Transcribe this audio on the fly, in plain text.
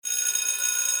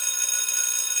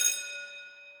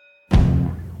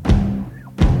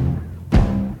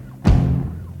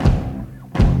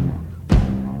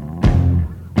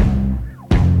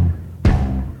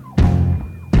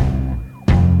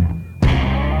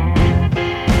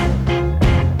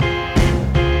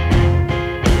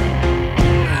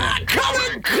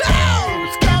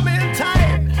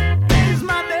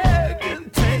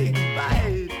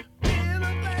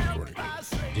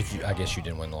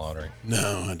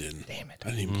didn't. Damn it. I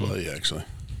didn't even play, actually.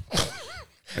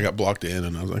 I got blocked in,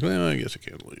 and I was like, well, I guess I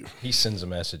can't leave. He sends a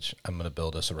message, I'm going to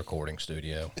build us a recording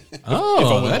studio.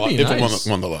 Oh, that'd be nice. If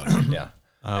I won the lottery. Yeah.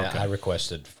 Okay. I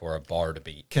requested for a bar to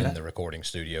be in the recording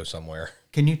studio somewhere.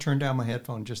 Can you turn down my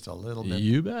headphone just a little bit?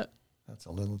 You bet. That's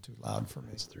a little too loud for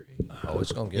me. Oh,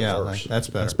 it's going to get worse. That's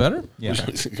better. That's better? Yeah.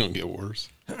 It's going to get worse.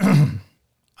 I'm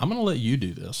going to let you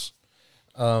do this.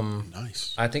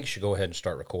 Nice. I think you should go ahead and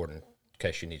start recording in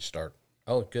case you need to start.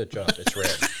 Oh, good job. It's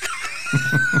red.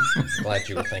 Glad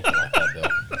you were thinking like that,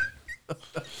 Bill.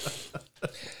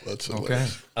 That's Okay.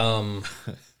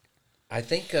 I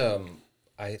think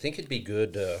it'd be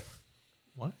good to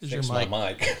Why is fix your mic? my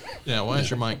mic. Yeah, why is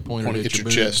your mic pointed Pointed at at your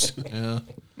your boobs? chest. Yeah.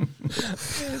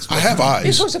 I have You're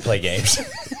eyes. supposed to play games.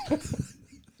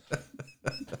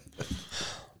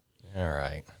 All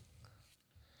right.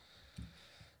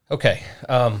 Okay.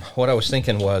 What I was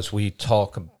thinking was we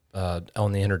talk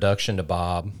on the introduction to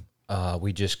Bob.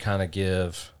 We just kind of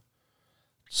give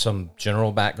some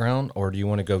general background, or do you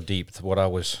want to go deep with what I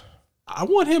was? I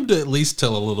want him to at least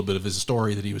tell a little bit of his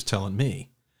story that he was telling me.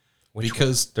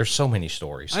 Because There's so many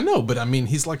stories. I know, but I mean,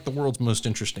 he's like the world's most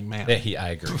interesting man. Yeah, I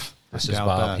agree. This is doubt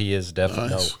Bob. that. He is definitely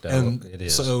Nice. And it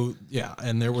is. so, yeah,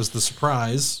 and there was the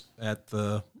surprise at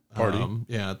the Party.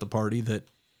 at the party that,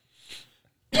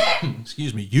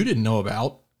 excuse me, you didn't know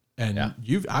about, and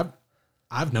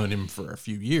I've known him for a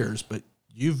few years, but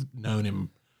you've known him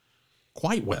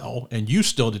quite well, and you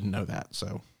still didn't know that.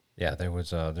 So Yeah,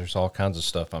 there's all kinds of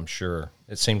stuff, I'm sure.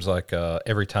 It seems like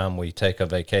every time we take a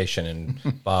vacation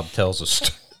and Bob tells a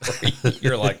story,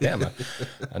 you're like, damn,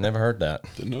 I never heard that.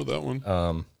 Didn't know that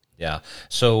one. Yeah.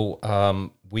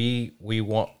 So we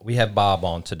have Bob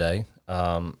on today.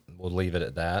 We'll leave it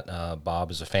at that.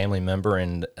 Bob is a family member,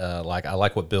 and I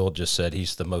like what Bill just said.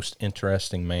 He's the most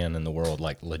interesting man in the world,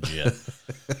 like legit.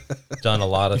 Done a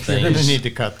lot of You're going to things. need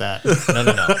to cut that.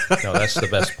 No. That's the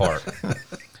best part.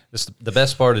 The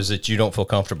best part is that you don't feel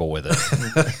comfortable with it.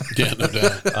 Yeah, no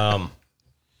doubt.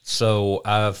 So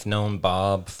I've known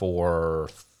Bob for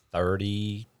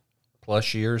 30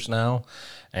 plus years now,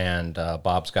 and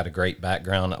Bob's got a great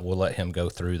background. We'll let him go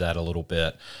through that a little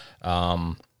bit.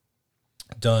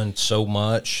 Done so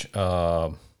much,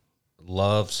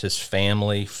 loves his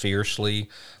family fiercely,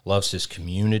 loves his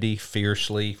community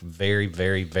fiercely, very,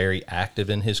 very, very active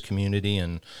in his community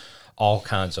in all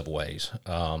kinds of ways.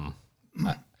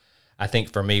 I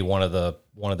think for me, one of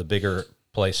the bigger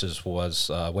places was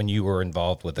when you were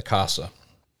involved with the CASA,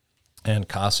 and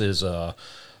CASA is a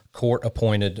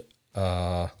court-appointed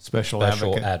Special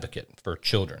advocate for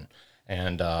children,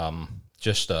 and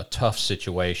just a tough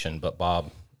situation. But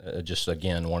Bob, just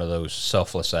again, one of those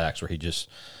selfless acts where he just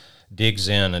digs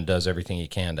in and does everything he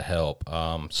can to help.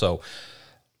 So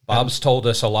Bob's told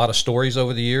us a lot of stories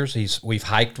over the years. We've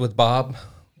hiked with Bob.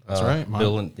 that's right.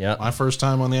 Yeah. My first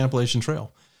time on the Appalachian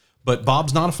Trail. But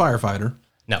Bob's not a firefighter.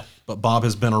 No. But Bob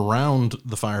has been around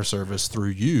the fire service through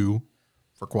you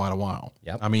for quite a while.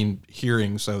 Yep. I mean,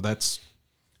 so that's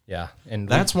And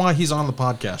that's why he's on the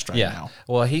podcast right now.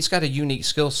 Well, he's got a unique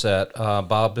skill set.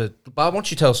 Bob, why don't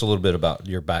you tell us a little bit about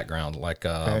your background? Like,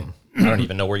 I don't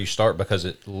even know where you start, because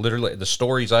it literally, the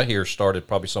stories I hear started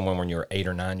probably somewhere when you were 8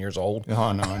 or 9 years old.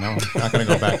 Oh, no. I'm not going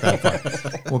to go back that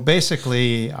far. Well,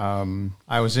 basically,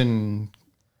 I was in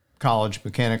college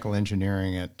mechanical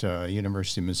engineering at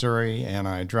University of Missouri, and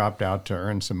I dropped out to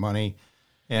earn some money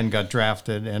and got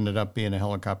drafted, ended up being a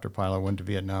helicopter pilot, went to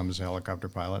Vietnam as a helicopter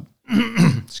pilot.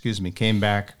 Excuse me, came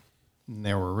back.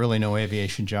 There were really no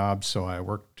aviation jobs, so I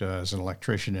worked as an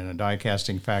electrician in a die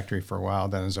casting factory for a while,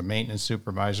 then as a maintenance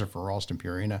supervisor for Ralston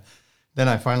Purina. Then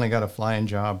I finally got a flying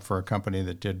job for a company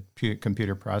that did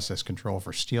computer process control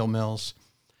for steel mills.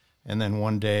 And then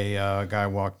one day a guy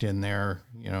walked in there,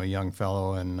 a young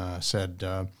fellow, and said,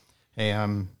 hey,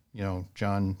 I'm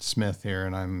John Smith here,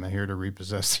 and I'm here to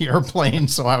repossess the airplane.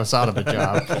 So I was out of a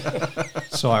job.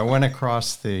 So I went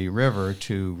across the river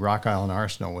to Rock Island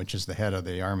Arsenal, which is the head of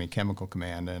the Army Chemical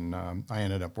Command, and I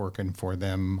ended up working for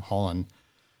them hauling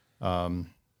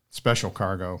special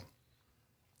cargo.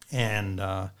 And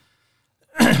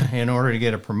in order to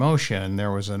get a promotion,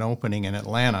 there was an opening in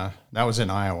Atlanta. That was in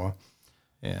Iowa.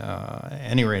 At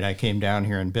any rate, I came down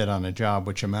here and bid on a job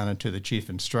which amounted to the chief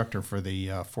instructor for the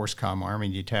FORSCOM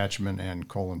Army Detachment and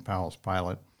Colin Powell's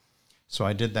pilot. So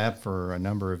I did that for a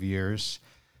number of years,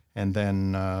 and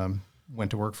then went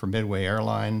to work for Midway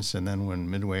Airlines. And then when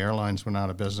Midway Airlines went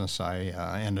out of business,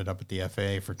 I ended up at the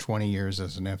FAA for 20 years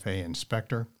as an FAA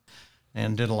inspector,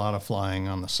 and did a lot of flying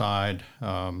on the side.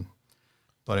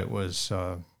 But it was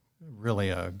really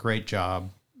a great job.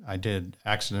 I did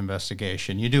accident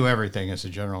investigation. You do everything as a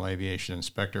general aviation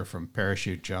inspector, from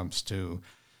parachute jumps to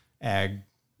ag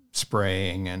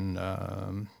spraying and,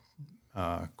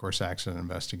 of course, accident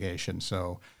investigation.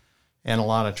 So, and a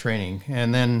lot of training.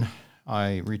 And then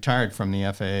I retired from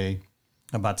the FAA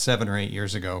about 7 or 8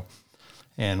 years ago,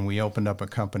 and we opened up a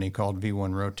company called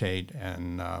V1 Rotate,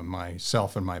 and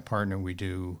myself and my partner, we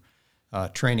do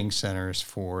training centers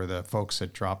for the folks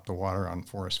that drop the water on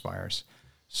forest fires.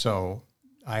 So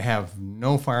I have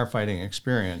no firefighting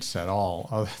experience at all,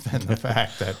 other than the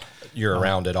fact that You're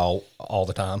around it all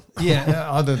the time.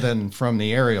 yeah, other than from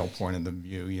the aerial point of the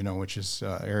view, which is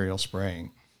aerial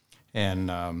spraying.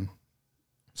 And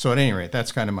so at any rate,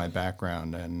 that's kind of my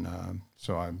background. And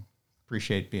so I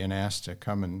appreciate being asked to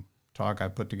come and talk. I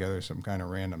put together some kind of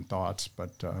random thoughts,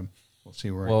 but we'll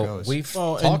see where it goes. We've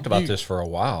talked about this for a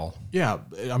while. Yeah,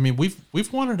 I mean,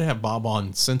 we've wanted to have Bob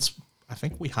on since I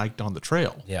think we hiked on the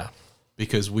trail. Yeah.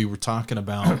 Because we were talking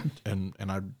about, and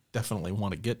I definitely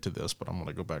want to get to this, but I'm going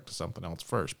to go back to something else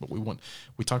first. But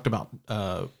we talked about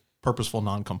purposeful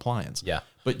noncompliance. Yeah.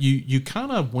 But you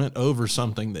kind of went over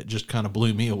something that just kind of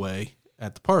blew me away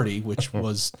at the party, which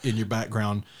was in your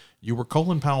background. You were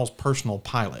Colin Powell's personal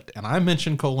pilot, and I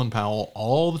mention Colin Powell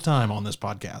all the time on this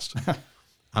podcast.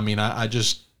 I mean, I've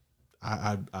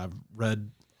read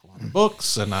a lot of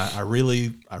books, and I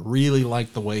really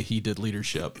like the way he did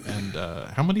leadership. And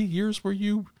how many years were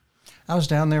you? I was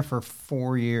down there for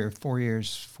 4 years,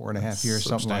 4.5 years,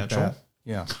 something like that.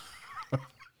 Yeah.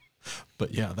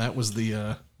 But yeah, that was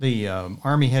the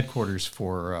Army headquarters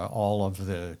for all of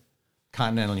the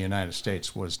continental United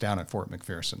States was down at Fort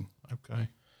McPherson. okay.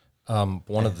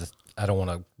 One of the, I don't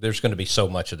want to, there's going to be so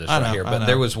much of this right here, but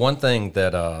there was one thing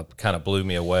that kind of blew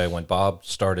me away when Bob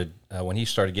started, when he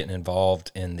started getting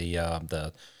involved in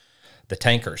the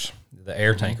tankers, the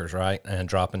air tankers, right? And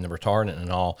dropping the retardant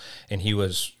and all. And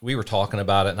we were talking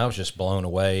about it, and I was just blown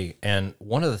away. And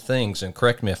one of the things, and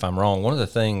correct me if I'm wrong, one of the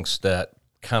things that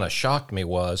kind of shocked me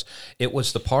was it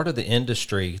was the part of the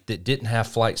industry that didn't have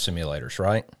flight simulators,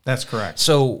 right? That's correct.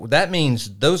 So that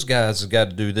means those guys have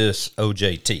got to do this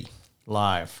OJT.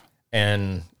 Live.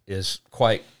 And is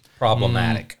quite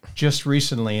problematic. Just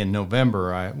recently in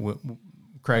November,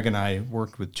 Craig and I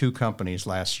worked with 2 companies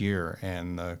last year,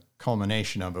 and the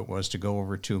culmination of it was to go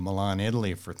over to Milan,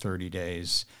 Italy for 30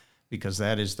 days, because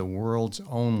that is the world's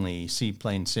only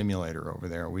seaplane simulator over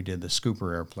there. We did the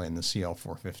Scooper airplane, the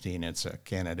CL-415. It's a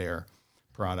Canadair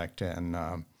product,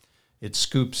 and it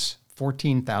scoops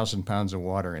 14,000 pounds of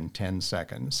water in 10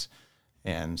 seconds.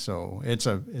 And so it's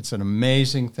an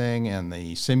amazing thing, and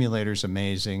the simulator's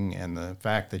amazing, and the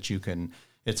fact that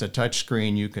it's a touch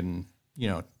screen, you can,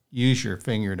 use your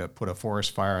finger to put a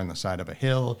forest fire on the side of a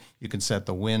hill. You can set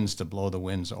the winds to blow the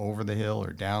winds over the hill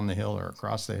or down the hill or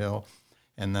across the hill.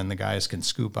 And then the guys can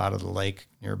scoop out of the lake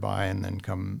nearby and then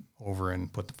come over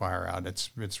and put the fire out.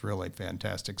 It's really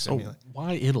fantastic simulator. So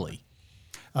why Italy?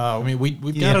 I mean,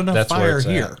 we've got enough fire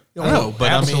here. No, but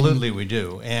absolutely we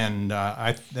do. And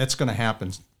that's going to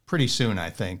happen pretty soon, I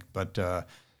think. But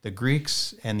the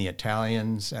Greeks and the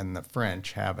Italians and the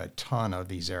French have a ton of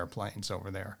these airplanes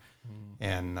over there.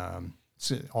 And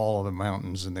all of the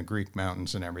mountains and the Greek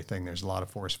mountains and everything, there's a lot of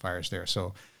forest fires there.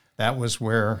 So that was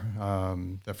where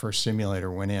the first simulator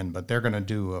went in. But they're going to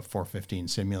do a 415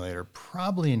 simulator,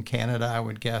 probably in Canada, I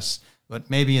would guess. But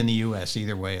maybe in the U.S.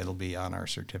 Either way, it'll be on our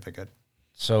certificate.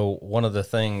 So one of the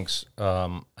things,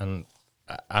 and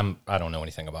I don't know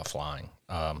anything about flying,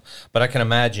 but I can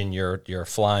imagine you're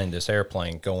flying this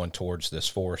airplane going towards this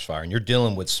forest fire, and you're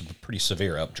dealing with some pretty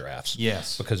severe updrafts.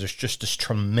 Yes, because there's just this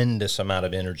tremendous amount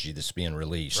of energy that's being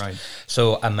released. Right.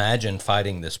 So imagine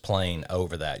fighting this plane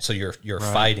over that. So you're right.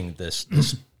 Fighting this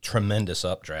tremendous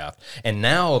updraft, and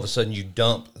now all of a sudden you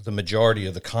dump the majority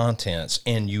of the contents,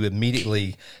 and you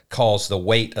immediately cause the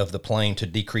weight of the plane to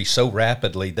decrease so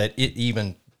rapidly that it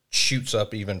even shoots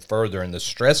up even further, and the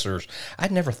stressors,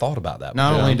 I'd never thought about that.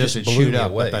 Not only does it shoot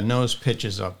up, but the nose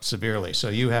pitches up severely, so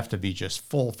you have to be just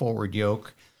full forward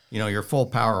yoke. You're full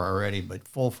power already, but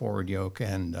full forward yoke,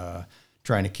 and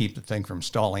trying to keep the thing from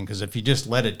stalling, because if you just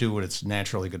let it do what it's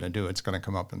naturally going to do, it's going to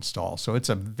come up and stall. So it's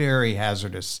a very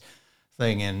hazardous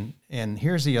thing. And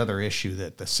here's the other issue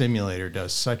that the simulator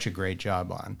does such a great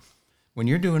job on. When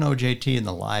you're doing OJT in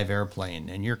the live airplane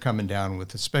and you're coming down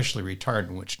with especially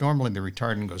retardant, which normally the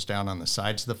retardant goes down on the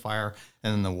sides of the fire,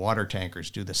 and then the water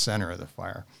tankers do the center of the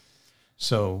fire.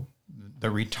 So the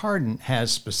retardant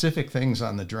has specific things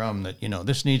on the drum that,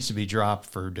 this needs to be dropped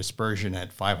for dispersion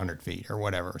at 500 feet or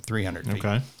whatever, 300 feet.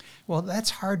 Okay. Well, that's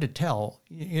hard to tell.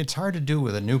 It's hard to do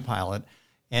with a new pilot.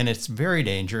 And it's very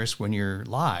dangerous when you're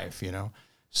live,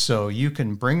 So you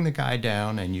can bring the guy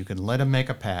down and you can let him make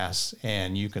a pass,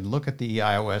 and you can look at the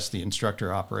EIOS, the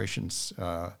instructor operations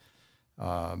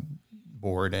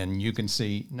board, and you can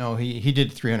see, no, he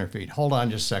did 300 feet. Hold on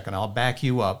just a second. I'll back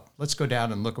you up. Let's go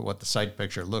down and look at what the sight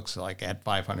picture looks like at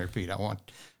 500 feet. I want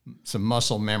some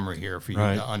muscle memory here for you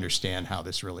to understand how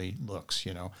this really looks,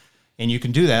 you know. And you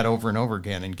can do that over and over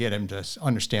again and get him to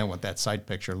understand what that sight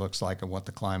picture looks like and what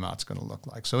the climb out's going to look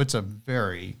like. So it's a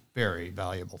very, very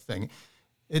valuable thing.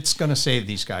 It's going to save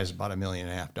these guys about $1.5 million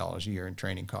a year in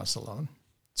training costs alone.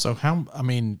 So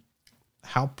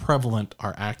how prevalent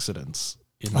are accidents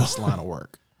in this line of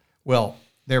work? Well,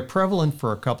 they're prevalent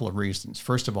for a couple of reasons.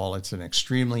 First of all, it's an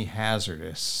extremely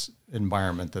hazardous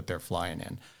environment that they're flying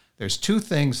in. There's two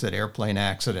things that airplane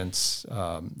accidents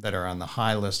that are on the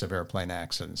high list of airplane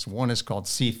accidents. One is called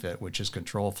CFIT, which is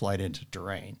control flight into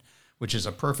terrain, which is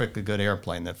a perfectly good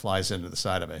airplane that flies into the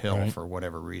side of a hill for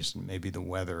whatever reason, maybe the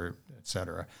weather, et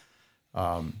cetera,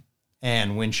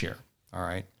 and wind shear, all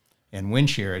right? And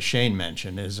wind shear, as Shane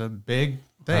mentioned, is a big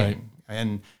thing. Right.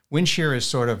 And wind shear is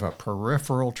sort of a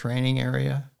peripheral training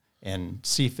area, and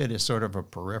CFIT is sort of a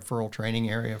peripheral training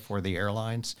area for the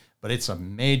airlines, but it's a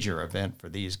major event for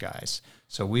these guys.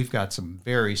 So we've got some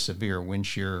very severe wind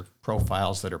shear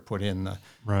profiles that are put in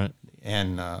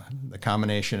and the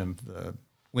combination of the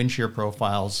wind shear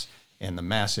profiles and the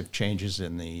massive changes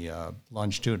in the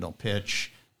longitudinal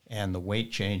pitch and the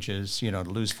weight changes, you know, to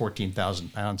lose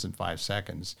 14,000 pounds in 5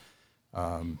 seconds.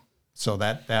 So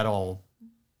that all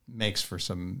makes for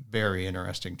some very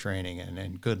interesting training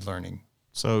and good learning.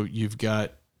 So you've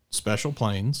got special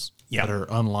planes that are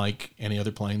unlike any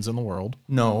other planes in the world.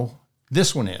 No,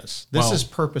 this one is. This is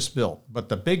purpose-built. But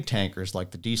the big tankers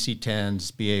like the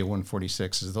DC-10s,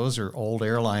 BA-146s, those are old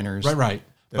airliners. Right.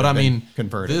 But I mean,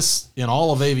 converted. This, in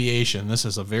all of aviation, this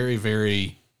is a very,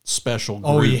 very special group.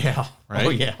 Oh, yeah. Right? Oh,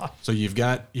 yeah. So you've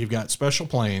got special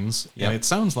planes, and it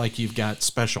sounds like you've got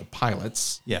special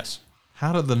pilots. Yes.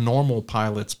 How did the normal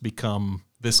pilots become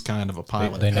this kind of a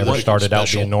pilot? They never started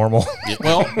out being normal.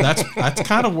 Well, that's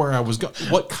kind of where I was going.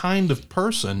 What kind of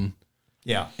person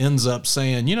ends up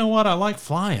saying, you know what, I like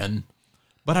flying,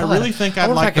 but I really think I'd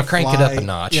like to crank it up a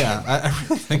notch. Yeah, I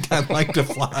really think I'd like to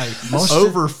fly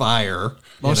over fire.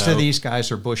 Most of these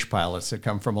guys are bush pilots that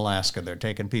come from Alaska. They're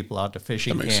taking people out to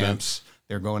fishing camps. Sense.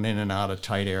 They're going in and out of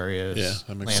tight areas. Yeah,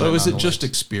 that makes sense. So is it just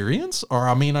experience? Or,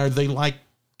 I mean, are they like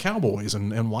cowboys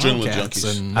and wildcats?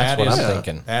 And that's what I'm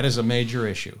thinking. That is a major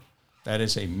issue. That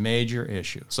is a major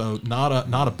issue. So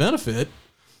not a benefit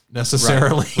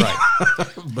necessarily. Right.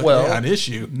 But well, an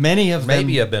issue. Many of them.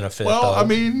 Maybe a benefit, well, though. I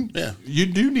mean, you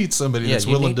do need somebody that's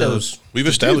willing to. We've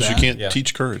established you can't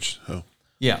teach courage. So.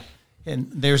 Yeah.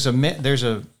 And there's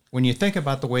a when you think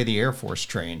about the way the Air Force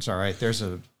trains, all right, there's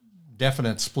a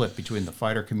definite split between the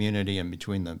fighter community and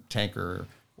between the tanker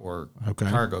or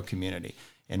cargo community.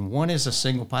 And one is a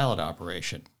single pilot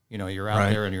operation. You know, you're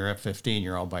out there in your F-15,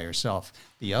 you're all by yourself.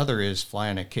 The other is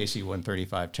flying a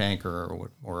KC-135 tanker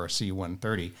or a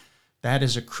C-130. That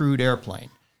is a crewed airplane.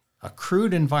 A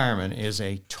crewed environment is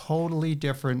a totally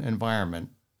different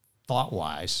environment,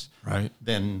 thought-wise,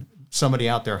 than somebody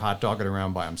out there hot dogging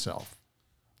around by himself.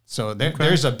 So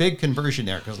there's a big conversion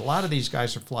there because a lot of these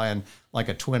guys are flying like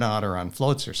a Twin Otter on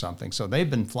floats or something. So they've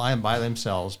been flying by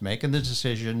themselves, making the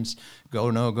decisions, go,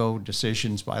 no-go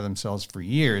decisions by themselves for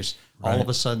years. Right. All of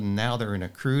a sudden, now they're in a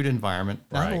crewed environment.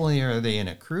 Not only are they in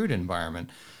a crewed environment,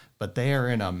 but they are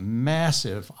in a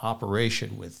massive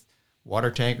operation with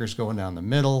water tankers going down the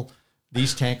middle,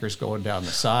 these tankers going down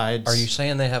the sides. Are you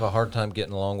saying they have a hard time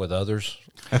getting along with others?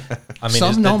 I mean,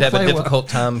 Some they have a difficult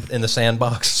time in the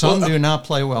sandbox? Some do not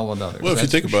play well with others. Well, if you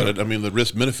think about it, I mean, the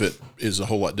risk-benefit is a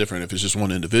whole lot different. If it's just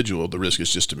one individual, the risk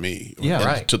is just to me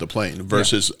to the plane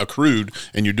versus a crewed,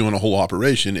 and you're doing a whole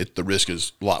operation, the risk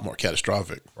is a lot more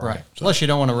catastrophic. Right. So. Plus, you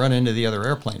don't want to run into the other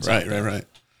airplanes. Right.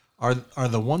 Are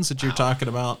the ones that you're talking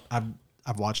about,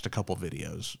 I've watched a couple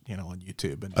videos, on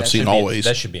YouTube. And I've seen Always.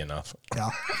 That should be enough. Yeah.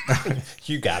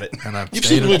 You got it. And You've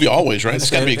seen the movie Always, right?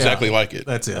 It's got to be exactly like it.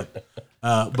 That's it.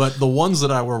 But the ones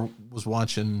that I was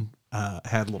watching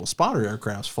had little spotter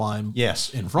aircrafts flying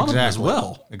in front of them as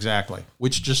well. Exactly.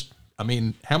 Which just, I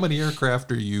mean, how many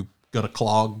aircraft are you going to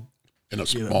clog? In a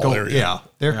small area. Yeah.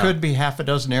 There could be half a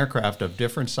dozen aircraft of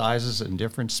different sizes and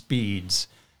different speeds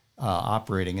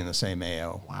operating in the same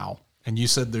AO. Wow. And you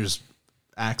said there's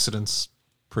accidents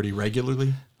pretty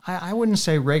regularly? I wouldn't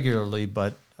say regularly,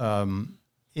 but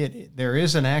there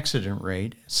is an accident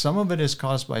rate. Some of it is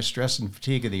caused by stress and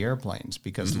fatigue of the airplanes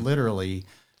because literally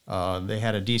they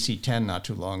had a DC-10 not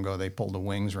too long ago. They pulled the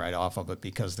wings right off of it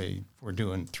because they were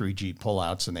doing 3G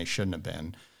pullouts and they shouldn't have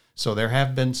been. So there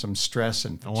have been some stress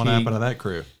and fatigue. And what happened to that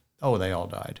crew? Oh, they all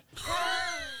died.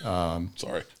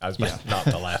 Sorry. I was not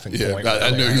the laughing point. I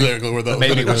knew exactly where that was.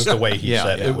 Maybe it was the way he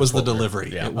said it. It was the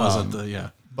delivery. Yeah. It wasn't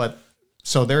the, But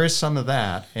So there is some of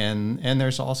that, and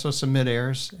there's also some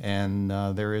mid-airs, and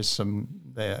there is some.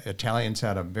 The Italians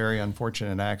had a very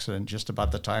unfortunate accident just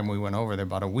about the time we went over there,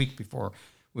 about a week before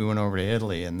we went over to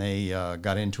Italy, and they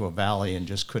got into a valley and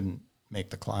just couldn't make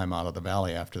the climb out of the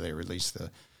valley after they released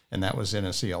and that was in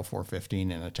a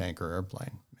CL-415 in a tanker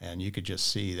airplane, and you could just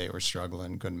see they were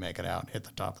struggling, couldn't make it out, hit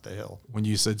the top of the hill. When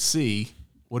you said see,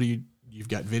 what do you've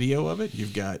got video of it?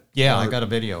 You've got I got a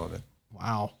video of it.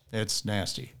 Wow, it's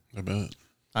nasty. I bet.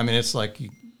 I mean, it's like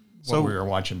what we were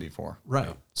watching before. Right.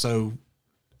 Yeah. So,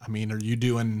 I mean,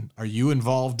 are you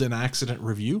involved in accident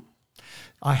review?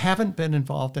 I haven't been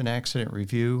involved in accident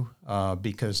review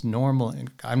because normally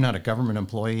I'm not a government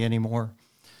employee anymore.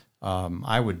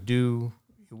 We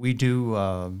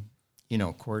do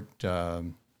court.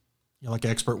 Like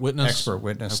expert witness? Expert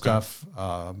witness stuff.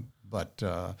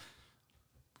 But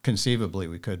conceivably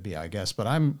we could be, I guess. But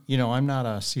I'm not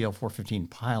a CL-415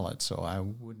 pilot, so I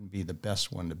wouldn't be the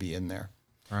best one to be in there.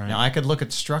 Right. Now, I could look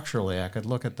at structurally, I could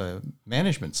look at the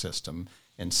management system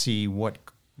and see what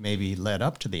maybe led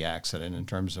up to the accident in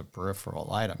terms of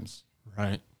peripheral items.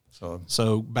 Right.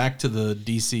 So back to the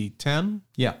DC-10?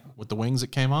 Yeah. With the wings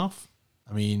that came off?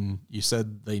 I mean, you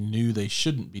said they knew they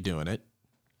shouldn't be doing it.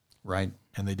 Right.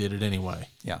 And they did it anyway.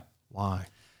 Yeah. Why?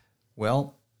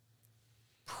 Well,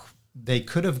 they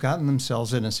could have gotten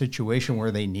themselves in a situation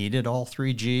where they needed all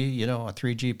 3G, a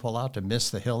 3G pullout to miss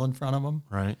the hill in front of them.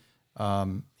 Right.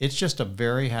 It's just a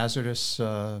very hazardous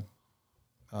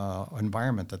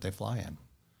environment that they fly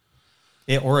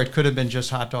in. Or it could have been just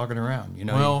hot dogging around,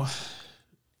 Well,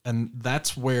 and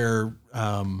that's where,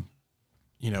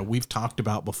 we've talked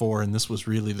about before, and this was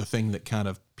really the thing that kind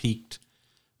of piqued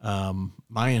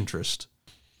my interest.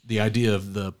 The idea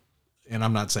of and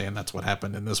I'm not saying that's what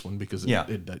happened in this one because you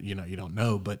don't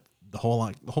know, but the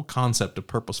whole concept of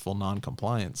purposeful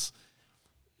noncompliance.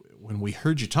 When we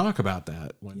heard you talk about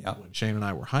that, when Shane and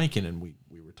I were hiking and we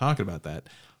were talking about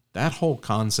that whole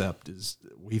concept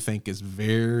we think is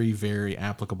very, very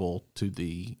applicable to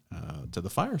the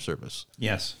fire service.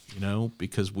 Yes.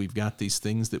 Because we've got these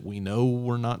things that we know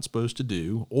we're not supposed to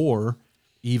do, or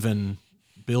even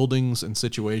buildings and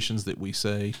situations that we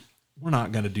say we're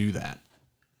not going to do that,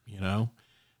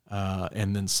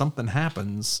 and then something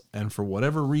happens, and for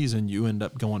whatever reason you end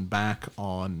up going back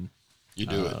on. You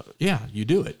do it. Yeah, you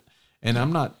do it. And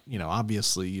I'm not,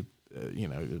 obviously,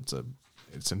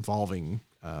 it's involving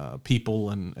people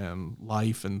and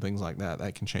life and things like that.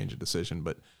 That can change a decision.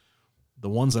 But the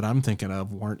ones that I'm thinking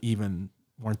of weren't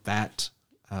that.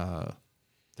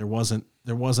 There wasn't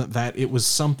that. It was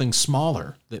something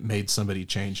smaller that made somebody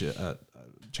change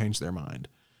their mind.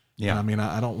 Yeah. And I mean,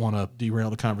 I don't want to derail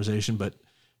the conversation, but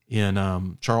in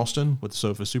Charleston with the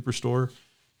Sofa Superstore,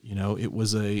 it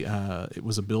was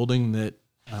a building that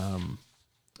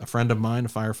a friend of mine, a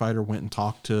firefighter, went and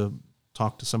talked to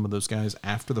some of those guys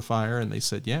after the fire, and they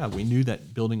said, yeah, we knew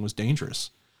that building was dangerous.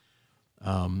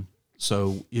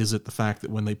 So is it the fact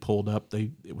that when they pulled up,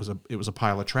 it was a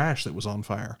pile of trash that was on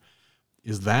fire?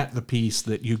 Is that the piece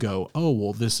that you go, oh,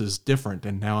 well, this is different,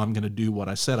 and now I'm going to do what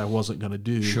I said I wasn't going to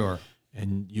do? Sure.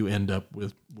 And you end up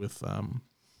with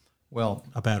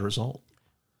a bad result.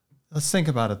 Let's think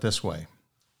about it this way.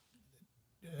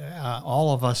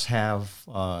 All of us have,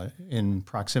 in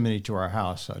proximity to our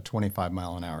house, a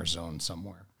 25-mile-an-hour zone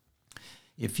somewhere.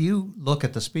 If you look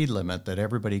at the speed limit that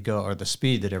the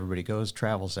speed that everybody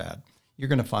travels at, you're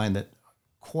going to find that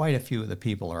quite a few of the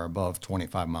people are above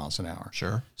 25 miles an hour.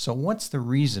 Sure. So what's the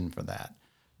reason for that?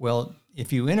 Well,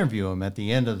 if you interview them at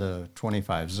the end of the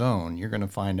 25 zone, you're going to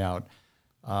find out,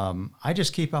 I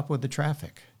just keep up with the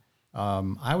traffic.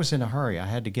 I was in a hurry. I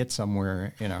had to get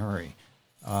somewhere in a hurry.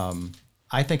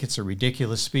 I think it's a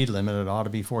ridiculous speed limit. It ought to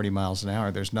be 40 miles an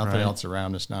hour. There's nothing else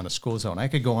around. It's not a school zone. I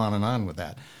could go on and on with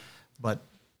that. But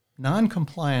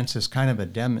noncompliance is kind of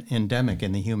endemic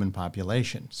in the human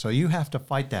population. So you have to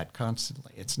fight that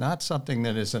constantly. It's not something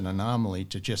that is an anomaly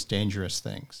to just dangerous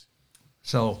things.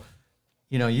 So,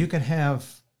 you can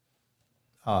have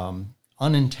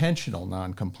unintentional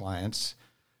noncompliance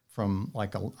from,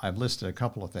 I've listed a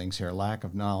couple of things here: lack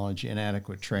of knowledge,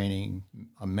 inadequate training,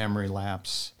 a memory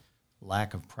lapse,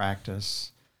 lack of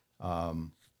practice,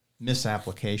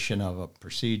 misapplication of a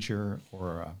procedure,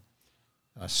 or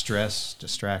a stress,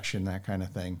 distraction, that kind of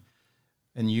thing.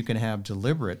 And you can have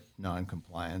deliberate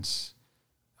noncompliance,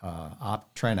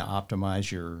 trying to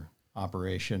optimize your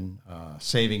operation,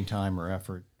 saving time or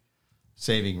effort,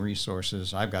 saving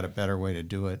resources. I've got a better way to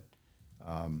do it.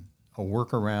 A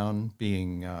workaround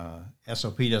being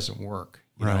SOP doesn't work.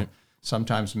 You know,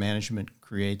 sometimes management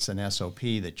creates an SOP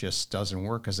that just doesn't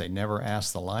work because they never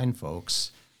ask the line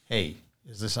folks, hey,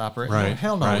 Is this operating? Right, No,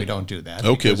 hell no, right. we don't do that.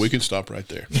 Okay, because- we can stop right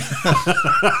there.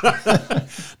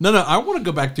 No, I want to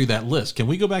go back through that list. Can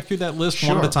we go back through that list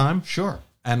one at a time? Sure.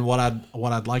 And what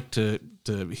I'd like to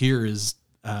hear is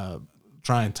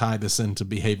try and tie this into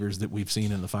behaviors that we've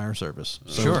seen in the fire service.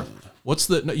 So Sure. What's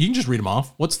the? No, you can just read them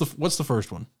off. What's the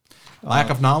first one? Lack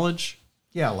of knowledge.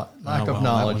 Yeah, lack Oh, of well,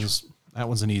 knowledge. That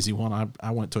one's an easy one.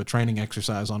 I went to a training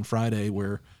exercise on Friday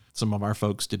where some of our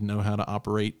folks didn't know how to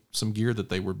operate some gear that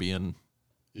they were being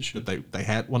Issued. that they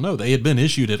had. Well, no, they had been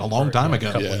issued it a long time ago.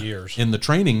 A couple of years. In the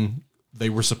training, they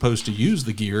were supposed to use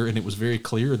the gear, and it was very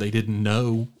clear they didn't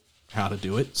know how to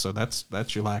do it. So that's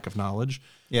your lack of knowledge.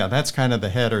 Yeah, that's kind of the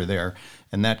header there,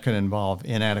 and that could involve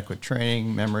inadequate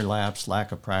training, memory lapse,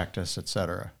 lack of practice,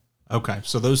 etc. Okay,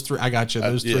 so those three, I got you.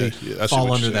 Those yeah, three yeah, I see fall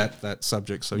what under you're saying. that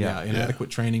subject. So Yeah, yeah, inadequate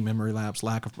training, memory lapse,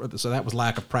 lack of. So that was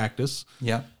lack of practice.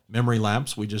 Yeah. Memory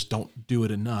lapse, we just don't do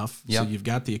it enough. Yeah. So you've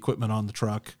got the equipment on the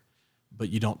truck, but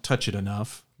you don't touch it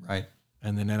enough. Right.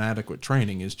 And then inadequate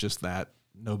training is just that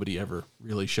nobody ever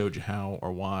really showed you how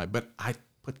or why. But I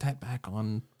put that back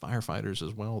on firefighters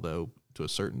as well, though, to a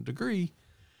certain degree.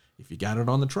 If you got it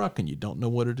on the truck and you don't know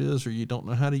what it is or you don't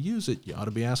know how to use it, you ought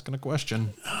to be asking a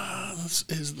question. This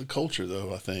is the culture,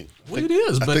 though, I think. Well, it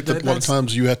is, I but think that a lot of that's-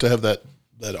 times you have to have that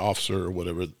officer or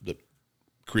whatever that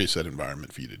creates that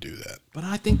environment for you to do that. But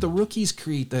I think the rookies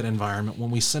create that environment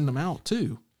when we send them out,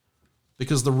 too.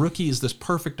 Because the rookie is this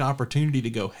perfect opportunity to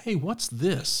go, hey, what's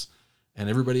this? And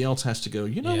everybody else has to go,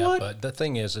 you know what? But the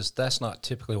thing is that's not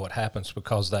typically what happens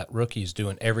because that rookie is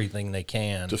doing everything they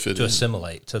can To fit to in.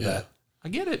 assimilate to that. I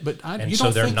get it, but And you so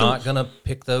don't they're think not going to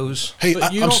pick those. Hey,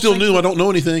 But you I'm don't still think new. that- I don't know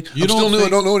anything. You I'm still don't new. I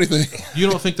think- don't know anything. You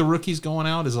don't think the rookies going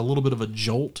out is a little bit of a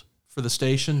jolt for the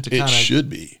station to It kind of? should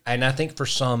be. And I think for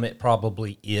some it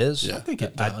probably is. Yeah. I think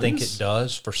it I think does. it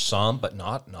does for some, but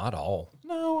not all.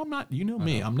 No, I'm not. You know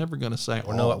me. I'm never going to say.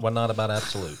 We're not about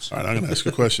absolutes. All right, I'm going to ask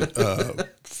a question.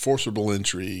 Forcible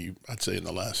entry, I'd say in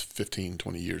the last 15,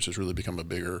 20 years has really become a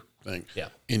bigger thing. Yeah.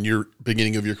 In your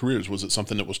beginning of your careers, was it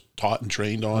something that was taught and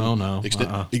trained on? Oh, no.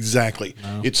 Exactly.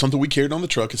 It's something we carried on the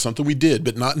truck. It's something we did,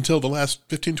 but not until the last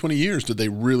 15, 20 years did they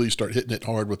really start hitting it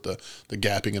hard with the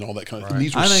gapping and all that kind of thing.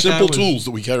 These were I think simple I was- tools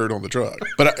that we carried on the truck.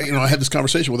 But I had this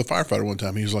conversation with a firefighter one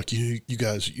time. He was like, you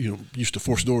guys, used to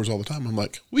force doors all the time. I'm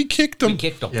like, we kicked them. We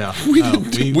kicked them. Yeah. We No,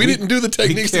 didn't, we didn't do the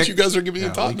techniques that kicked- you guys are being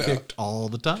yeah, taught we now. kicked all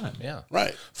the time. Yeah.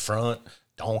 Right. Front,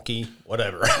 donkey,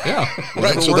 whatever. Yeah. Right.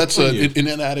 Whatever So worked that's for you. an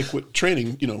inadequate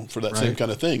training, for that same Right.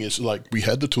 kind of thing. It's like we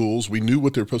had the tools, we knew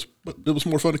what they were supposed, but it was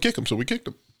more fun to kick them, so we kicked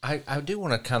them. I do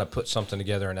want to kind of put something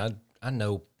together, and I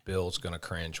know Bill's going to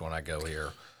cringe when I go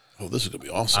here. Oh, this is going to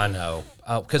be awesome. I know,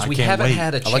 because we can't haven't wait.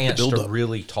 had a I like the chance to build-up.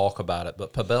 really talk about it.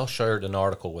 But Pavel shared an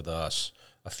article with us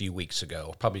a few weeks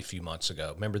ago, probably a few months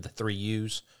ago. Remember the 3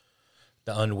 U's?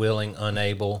 The unwilling,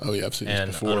 unable, Oh, yeah, I've seen and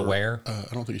this before. unaware. I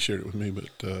don't think you shared it with me, but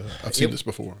I've seen this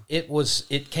before.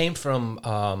 It came from,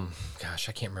 gosh,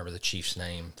 I can't remember the chief's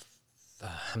name.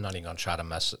 I'm not even going to try to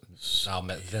mess it.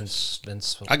 Vince,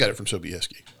 I got it from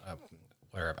Sobieski.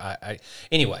 wherever.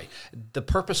 Anyway, the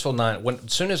purposeful nine.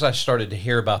 As soon as I started to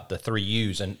hear about the 3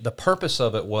 U's, and the purpose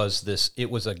of it was this, it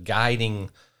was a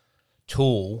guiding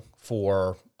tool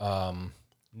for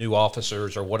new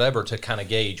officers or whatever to kind of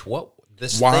gauge why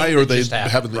Why are they just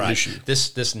happened. having the issue?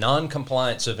 This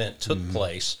non-compliance event took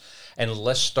place, and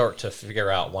let's start to figure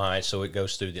out why. So it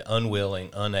goes through the unwilling,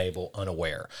 unable,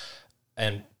 unaware,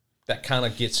 and that kind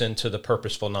of gets into the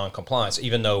purposeful non-compliance.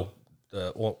 Even though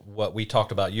what we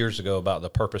talked about years ago about the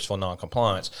purposeful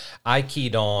non-compliance, I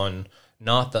keyed on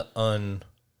not the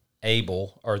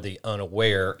unable or the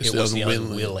unaware, it was the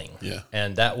unwilling. Yeah.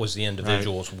 And that was the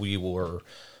individuals we were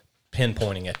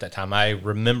pinpointing at that time. I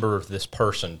remember this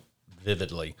person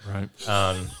vividly. Right.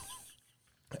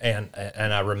 And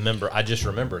I just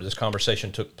remember this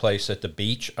conversation took place at the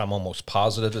beach. I'm almost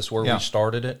positive that's where we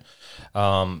started it.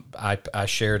 I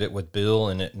shared it with Bill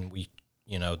and we,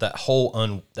 that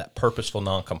whole that purposeful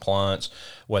non-compliance,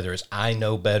 whether it's I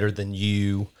know better than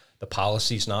you, the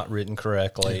policy's not written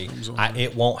correctly,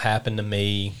 it won't happen to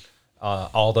me,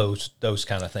 all those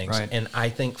kind of things. Right. And I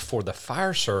think for the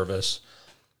fire service,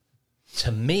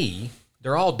 to me,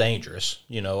 they're all dangerous.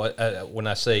 When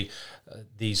I say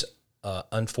these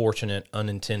unfortunate,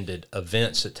 unintended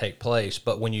events that take place,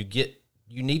 but when you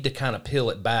need to kind of peel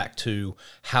it back to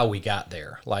how we got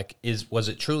there. Like, was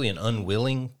it truly an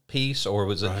unwilling piece, or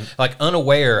was it like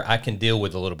unaware? I can deal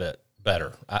with a little bit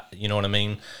better. You know what I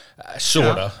mean?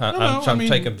 Sorta. Yeah. I'm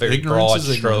taking very ignorance broad is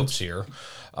ignorance. strokes here.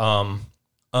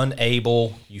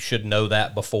 Unable, you should know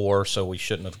that before, so we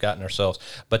shouldn't have gotten ourselves.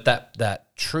 But that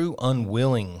true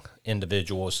unwilling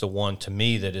individual is the one, to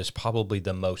me, that is probably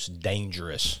the most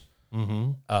dangerous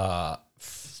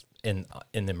in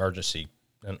the emergency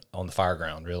and on the fire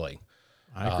ground, really.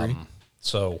 I agree.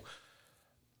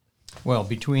 Well,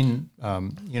 between,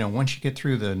 once you get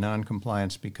through the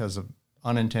non-compliance because of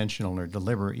unintentional or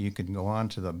deliberate, you can go on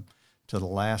to the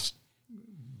last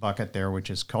bucket there, which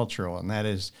is cultural, and that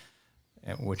is,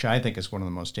 which I think is one of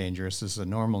the most dangerous, is the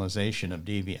normalization of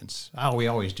deviance. Oh, we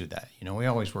always do that. We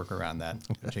always work around that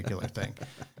particular thing.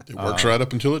 It works right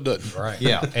up until it doesn't. Right.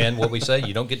 Yeah. And what we say,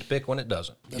 you don't get to pick when it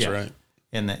doesn't. That's right.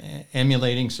 And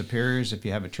emulating superiors, if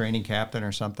you have a training captain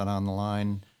or something on the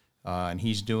line, and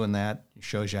he's doing that, it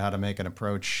shows you how to make an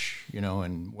approach,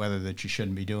 and whether that you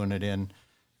shouldn't be doing it in.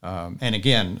 And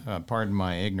again, pardon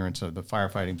my ignorance of the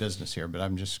firefighting business here, but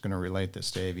I'm just going to relate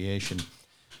this to aviation.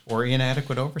 Or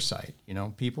inadequate oversight.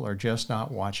 People are just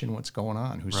not watching what's going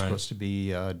on. Who's supposed to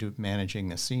be managing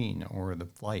the scene or the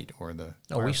flight or the...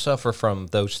 No, we suffer from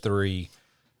those three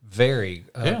very,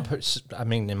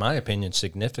 in my opinion,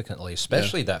 significantly,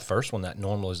 especially that first one, that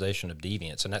normalization of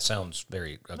deviance. And that sounds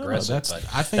very aggressive, but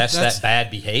I think that's that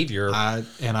bad behavior. I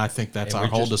think that's our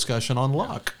whole discussion on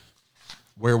luck,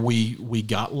 where we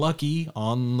got lucky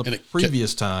on the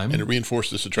previous time. And it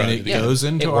reinforced this attraction. And it goes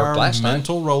into our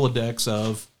mental Rolodex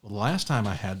of, well, last time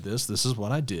I had this is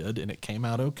what I did, and it came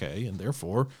out okay, and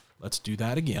therefore, let's do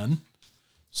that again.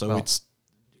 So it's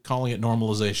calling it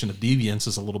normalization of deviance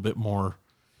is a little bit more...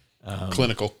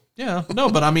 clinical. Yeah. No,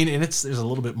 but I mean, and there's a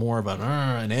little bit more of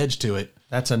an edge to it.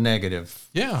 That's a negative.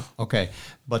 Yeah. Okay.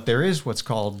 But there is what's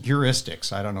called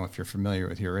heuristics. I don't know if you're familiar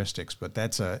with heuristics, but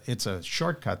it's a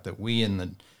shortcut that we in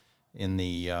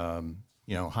the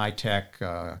high tech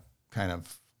kind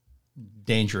of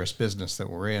dangerous business that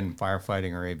we're in,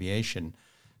 firefighting or aviation,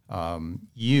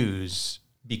 use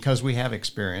because we have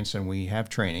experience and we have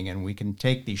training and we can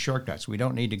take these shortcuts. We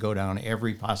don't need to go down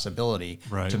every possibility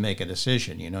to make a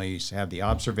decision. You have the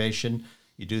observation,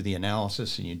 you do the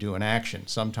analysis, and you do an action.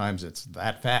 Sometimes it's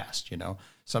that fast,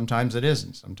 Sometimes it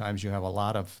isn't. Sometimes you have a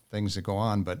lot of things that go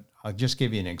on. But I'll just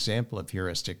give you an example of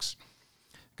heuristics.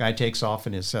 Guy takes off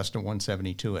in his Cessna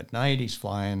 172 at night. He's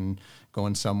flying,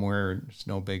 going somewhere. It's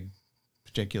no big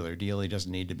particular deal. He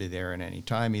doesn't need to be there at any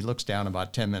time. He looks down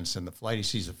about 10 minutes in the flight. He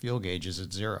sees the fuel gauge is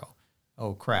at 0.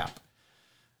 Oh, crap.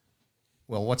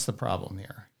 Well, what's the problem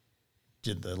here?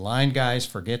 Did the line guys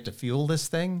forget to fuel this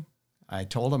thing? I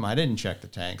told them I didn't check the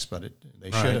tanks, but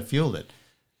they should have fueled it.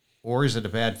 Or is it a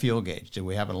bad fuel gauge? Did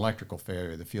we have an electrical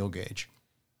failure of the fuel gauge?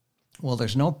 Well,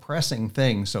 there's no pressing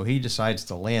thing, so he decides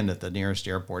to land at the nearest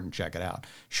airport and check it out.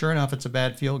 Sure enough, it's a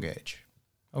bad fuel gauge.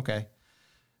 Okay.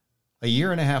 A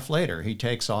year and a half later, he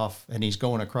takes off, and he's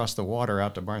going across the water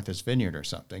out to Martha's Vineyard or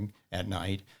something at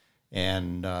night,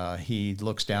 and he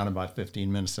looks down about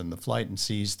 15 minutes in the flight and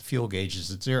sees the fuel gauge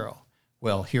is at 0.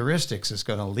 Well, heuristics is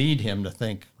going to lead him to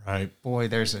think, boy,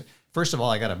 first of all,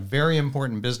 I got a very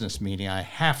important business meeting I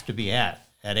have to be at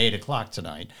 8 o'clock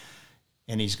tonight.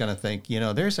 And he's going to think,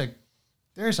 there's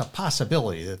a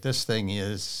possibility that this thing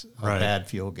is a bad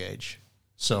fuel gauge.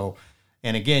 So,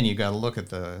 and again, you got to look at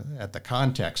the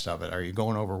context of it. Are you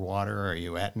going over water? Are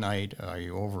you at night? Are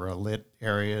you over a lit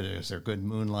area? Is there good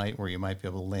moonlight where you might be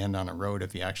able to land on a road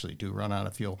if you actually do run out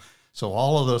of fuel? So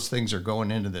all of those things are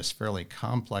going into this fairly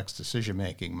complex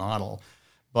decision-making model.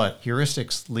 But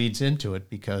heuristics leads into it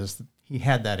because he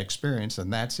had that experience,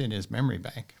 and that's in his memory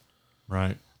bank.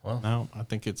 Right. Well, no, I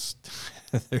think it's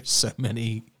there's so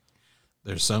many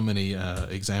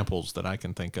examples that I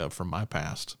can think of from my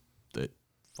past that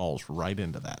falls right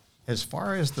into that. As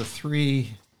far as the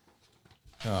three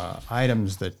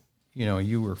items that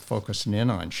you were focusing in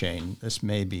on, Shane, this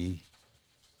may be.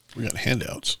 We got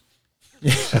handouts.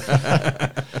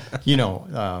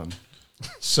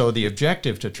 So the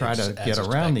objective to try to get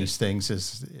around these things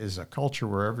is a culture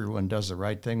where everyone does the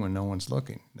right thing when no one's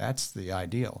looking. That's the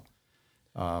ideal.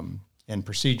 And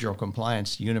procedural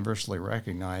compliance universally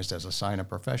recognized as a sign of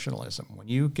professionalism. When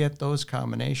you get those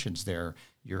combinations there,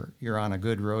 you're on a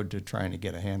good road to trying to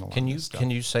get a handle on this stuff.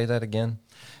 Can you say that again?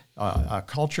 A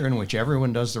culture in which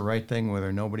everyone does the right thing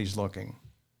whether nobody's looking.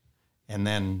 And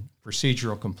then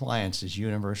procedural compliance is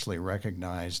universally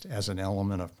recognized as an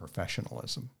element of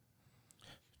professionalism.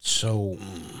 So,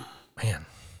 man,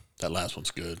 that last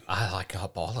one's good. I like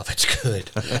all of it's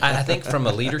good. I think from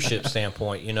a leadership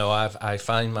standpoint, I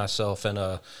find myself in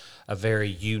a very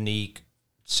unique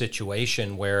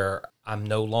situation where I'm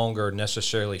no longer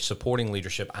necessarily supporting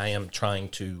leadership. I am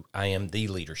the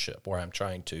leadership, where I'm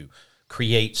trying to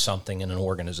create something in an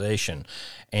organization.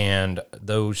 And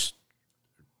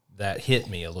that hit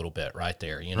me a little bit right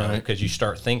there, because you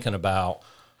start thinking about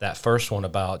that first one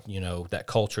about, that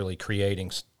culturally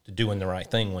doing the right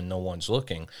thing when no one's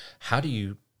looking. How do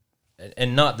you,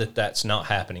 and not that that's not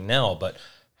happening now, but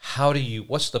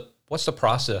what's the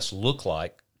process look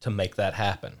like to make that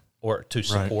happen or to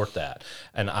support that?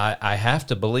 And I have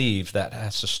to believe that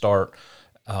has to start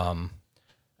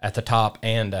at the top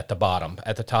and at the bottom.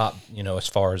 At the top, as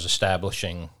far as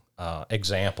establishing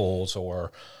examples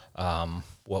or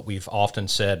what we've often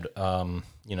said,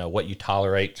 what you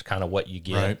tolerate is kind of what you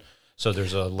get. Right. So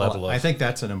there's a level of... I think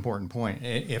that's an important point.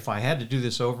 If I had to do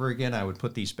this over again, I would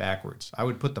put these backwards. I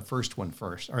would put the first one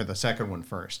first, or the second one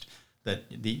first. That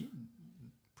the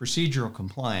procedural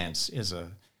compliance is a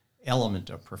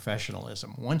element of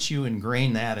professionalism. Once you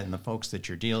ingrain that in the folks that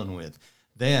you're dealing with,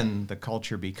 then the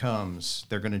culture becomes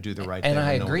they're going to do the right thing. And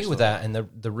I agree with that. And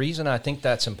the reason I think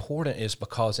that's important is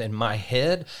because in my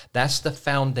head, that's the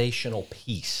foundational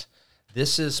piece.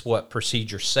 This is what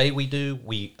procedures say we do.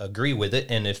 We agree with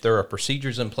it. And if there are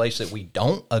procedures in place that we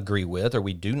don't agree with or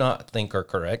we do not think are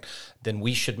correct, then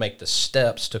we should make the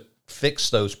steps to fix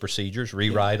those procedures,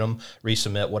 rewrite them,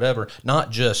 resubmit, whatever,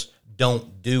 not just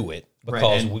don't do it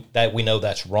because we know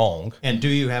that's wrong. And do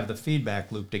you have the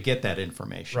feedback loop to get that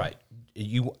information? Right.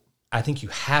 I think you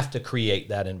have to create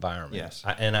that environment. Yes.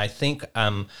 And I think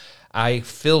I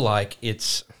feel like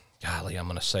it's... Golly, I'm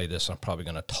going to say this. I'm probably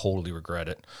going to totally regret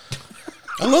it.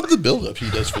 I love the buildup he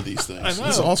does for these things.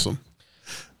 It's awesome.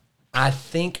 I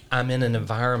think I'm in an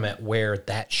environment where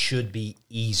that should be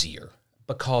easier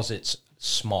because it's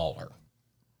smaller.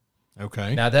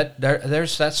 Okay. Now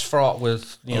that's fraught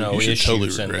with issues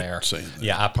totally in there. Saying that.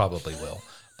 Yeah, I probably will,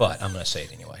 but I'm going to say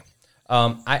it anyway.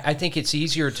 I think it's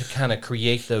easier to kind of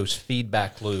create those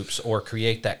feedback loops or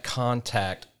create that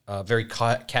contact. Very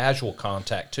casual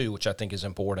contact too, which I think is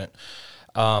important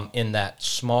in that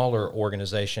smaller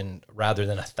organization rather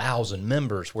than 1,000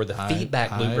 members, where the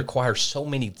feedback loop requires so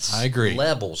many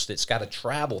levels that's got to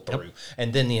travel through,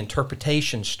 and then the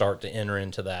interpretations start to enter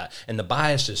into that, and the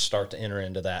biases start to enter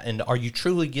into that. And are you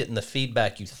truly getting the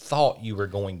feedback you thought you were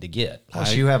going to get?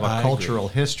 Plus, you have a cultural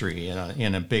history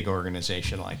in a big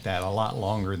organization like that, a lot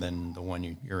longer than the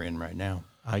one you're in right now.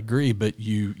 I agree, but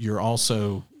you're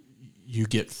also... You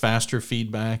get faster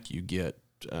feedback, you get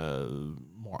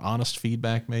more honest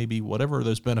feedback, maybe, whatever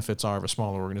those benefits are of a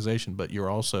smaller organization, but you're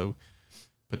also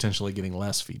potentially getting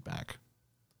less feedback.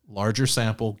 Larger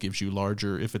sample gives you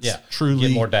larger, if it's truly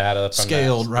get more data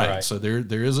scaled, right. So there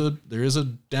is a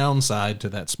downside to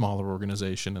that smaller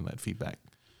organization and that feedback.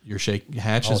 You're shaking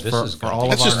hatches for all of our...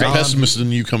 That's just the pessimist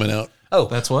in you coming out. Oh,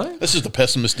 that's what? This is the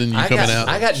pessimist in you coming out.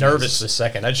 I got nervous a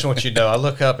second. I just want you to know. I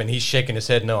look up and he's shaking his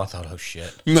head. No, I thought, oh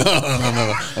shit. No.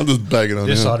 I'm just bagging on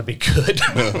this him. ought to be good.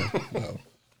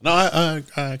 No, I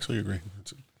actually agree.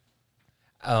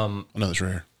 I know that's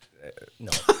rare.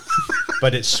 No,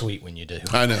 but it's sweet when you do.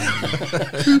 I know.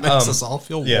 It makes us all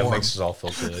feel warm. Yeah, it makes us all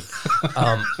feel good.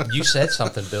 You said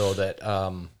something, Bill, that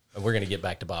we're going to get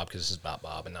back to Bob because this is about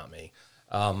Bob and not me.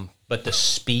 But the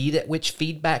speed at which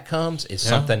feedback comes is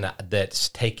something that's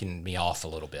taken me off a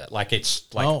little bit. Like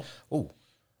it's like,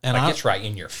 it's right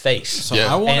in your face. So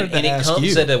I wanted to ask you. And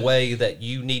it comes in a way that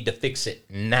you need to fix it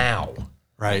now.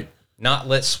 Right. Not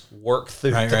let's work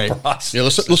through the process. Yeah,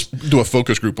 let's do a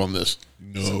focus group on this.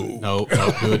 No,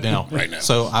 do it now. Right now.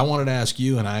 So I wanted to ask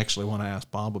you, and I actually want to ask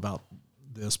Bob about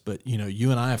this, but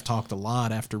you and I have talked a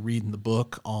lot after reading the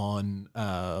book on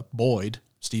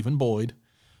Stephen Boyd,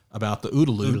 about the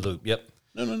OODA loop. OODA loop, yep.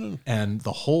 No. And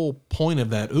the whole point of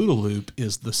that OODA loop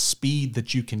is the speed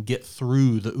that you can get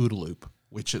through the OODA loop,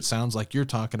 which it sounds like you're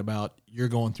talking about. You're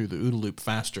going through the OODA loop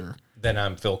faster than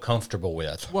I feel comfortable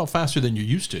with. Well, faster than you're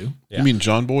used to. Yeah. You mean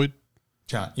John Boyd?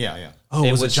 Yeah. Oh,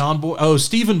 was it John Boyd? Oh,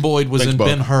 Stephen Boyd was in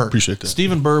Ben-Hur. Appreciate that.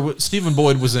 Stephen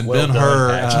Boyd was in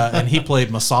Ben-Hur, and he played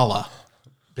Masala.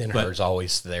 Ben-Hur's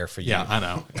always there for you. Yeah, I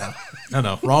know.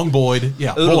 No. Wrong Boyd.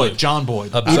 Yeah, Boyd. John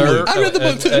Boyd. Observe. I read the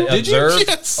book too. Did you? Observe,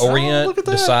 yes. orient,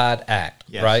 decide, act.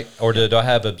 Yes. Right? Or did I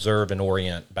have observe and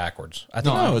orient backwards? I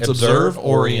think it's observe,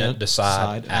 orient,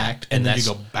 decide, act, and then you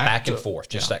go back and forth.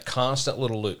 Just that constant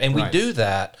little loop. And we do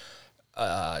that.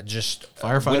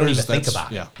 Firefighters. We don't even think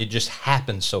about it. It just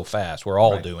happens so fast. We're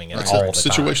all doing it all the time.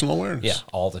 Situational awareness. Yeah,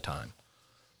 all the time.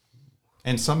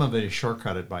 And some of it is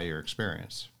shortcutted by your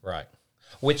experience. Right.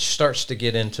 Which starts to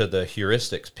get into the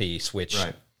heuristics piece, which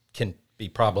can be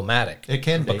problematic. It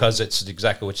can be. Because it's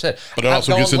exactly what you said. But it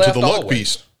also gets into the luck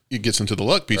piece. It gets into the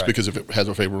luck piece because if it has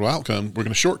a favorable outcome, we're going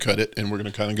to shortcut it and we're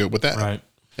going to kind of go with that. Right.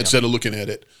 Instead of looking at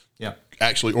it,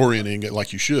 actually orienting it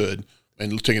like you should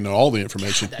and taking in all the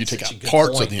information, you take out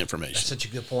parts of the information. That's such a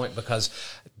good point because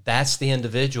that's the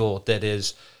individual that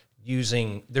is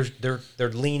using, they're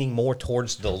leaning more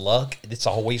towards the luck. It's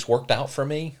always worked out for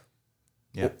me.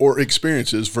 Yeah. Or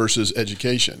experiences versus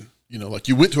education. Like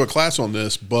you went to a class on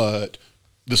this, but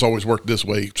this always worked this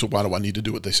way, so why do I need to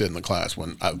do what they said in the class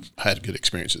when I've had good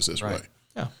experiences this way?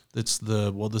 Yeah, it's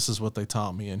this is what they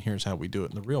taught me, and here's how we do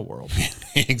it in the real world.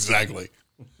 Exactly.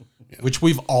 Yeah. Which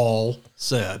we've all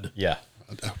said. Yeah.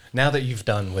 Now that you've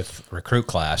done with recruit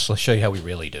class, let's show you how we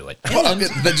really do it. Well,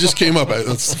 that just came up.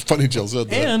 It's funny Jill said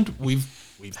that. And we've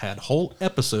had whole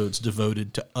episodes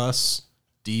devoted to us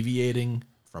deviating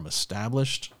from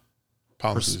established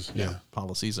policies,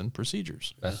 policies and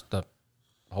procedures. That's the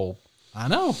whole. I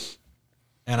know,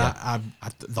 and I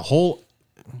the whole.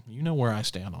 You know where I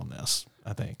stand on this.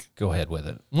 I think. Go ahead with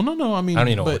it. Well, no. I mean, I don't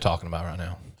even know what we're talking about right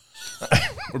now.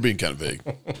 We're being kind of vague.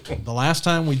 The last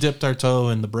time we dipped our toe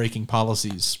in the breaking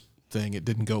policies thing, it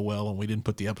didn't go well, and we didn't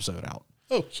put the episode out.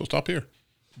 Oh, so stop here.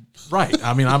 Right.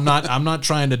 I mean, I'm not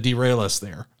trying to derail us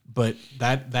there, but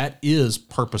that is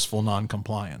purposeful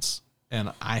noncompliance,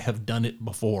 and I have done it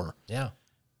before. Yeah.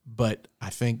 But I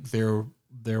think there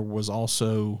was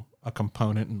also a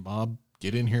component, and Bob,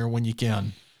 get in here when you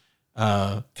can.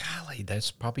 Golly,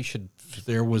 that's probably should.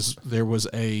 There was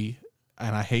a,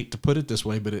 and I hate to put it this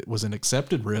way, but it was an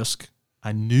accepted risk.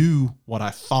 I knew what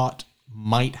I thought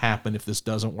might happen if this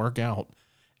doesn't work out,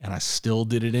 and I still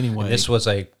did it anyway. And this was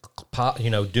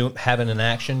having an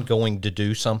action, going to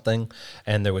do something,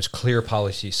 and there was clear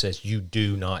policy says you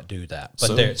do not do that.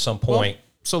 But there at some point.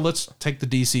 So let's take the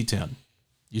DC-10.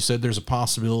 You said there's a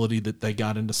possibility that they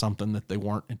got into something that they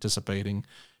weren't anticipating,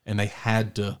 and they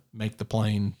had to make the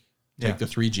plane take the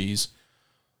 3Gs.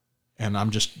 And I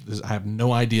have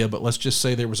no idea, but let's just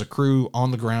say there was a crew on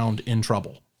the ground in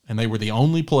trouble, and they were the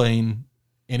only plane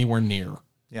anywhere near.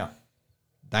 Yeah.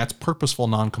 That's purposeful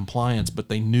noncompliance, but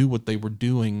they knew what they were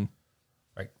doing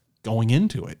going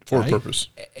into it. For a purpose.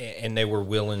 And they were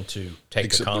willing to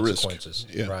take the consequences.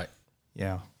 The risk. Yeah. Right.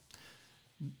 Yeah.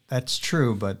 That's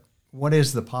true, but what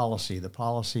is the policy? The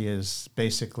policy is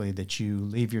basically that you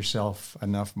leave yourself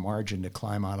enough margin to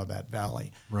climb out of that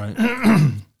valley. Right.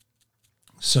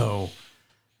 So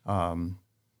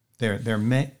there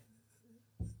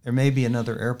may be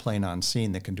another airplane on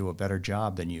scene that can do a better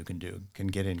job than you can do, can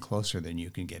get in closer than you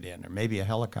can get in, or maybe a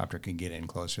helicopter can get in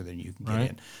closer than you can get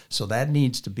in. So that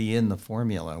needs to be in the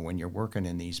formula when you're working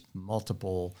in these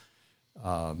multiple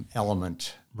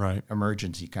element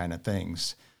emergency kind of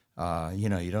things.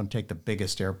 You don't take the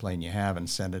biggest airplane you have and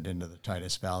send it into the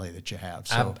tightest valley that you have.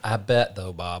 So I bet,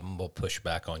 though, Bob, and we'll push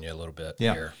back on you a little bit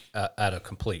here, out of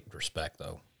complete respect,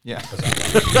 though. Yeah.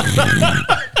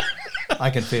 I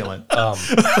can feel it.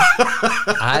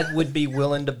 I would be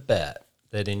willing to bet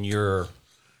that in your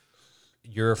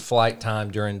flight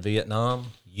time during Vietnam,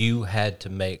 you had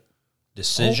to make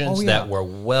decisions that were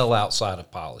well outside of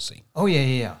policy. Oh,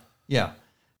 yeah.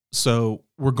 So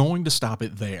we're going to stop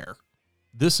it there.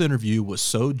 This interview was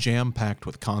so jam-packed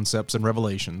with concepts and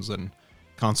revelations, and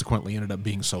consequently ended up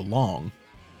being so long,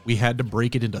 we had to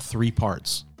break it into 3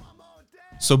 parts.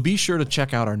 So be sure to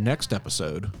check out our next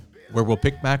episode, where we'll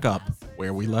pick back up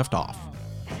where we left off.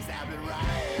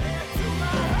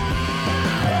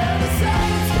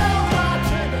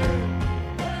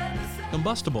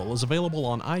 Combustible is available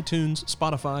on iTunes,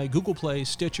 Spotify, Google Play,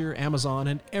 Stitcher, Amazon,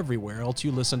 and everywhere else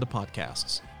you listen to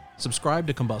podcasts. Subscribe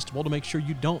to Combustible to make sure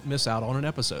you don't miss out on an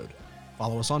episode.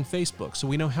 Follow us on Facebook so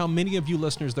we know how many of you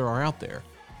listeners there are out there.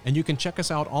 And you can check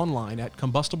us out online at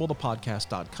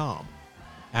combustiblethepodcast.com.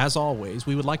 As always,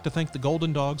 we would like to thank the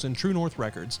Golden Dogs and True North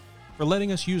Records for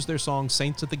letting us use their song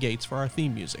Saints at the Gates for our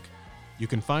theme music. You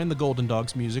can find the Golden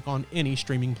Dogs music on any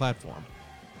streaming platform.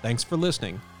 Thanks for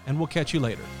listening, and we'll catch you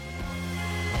later.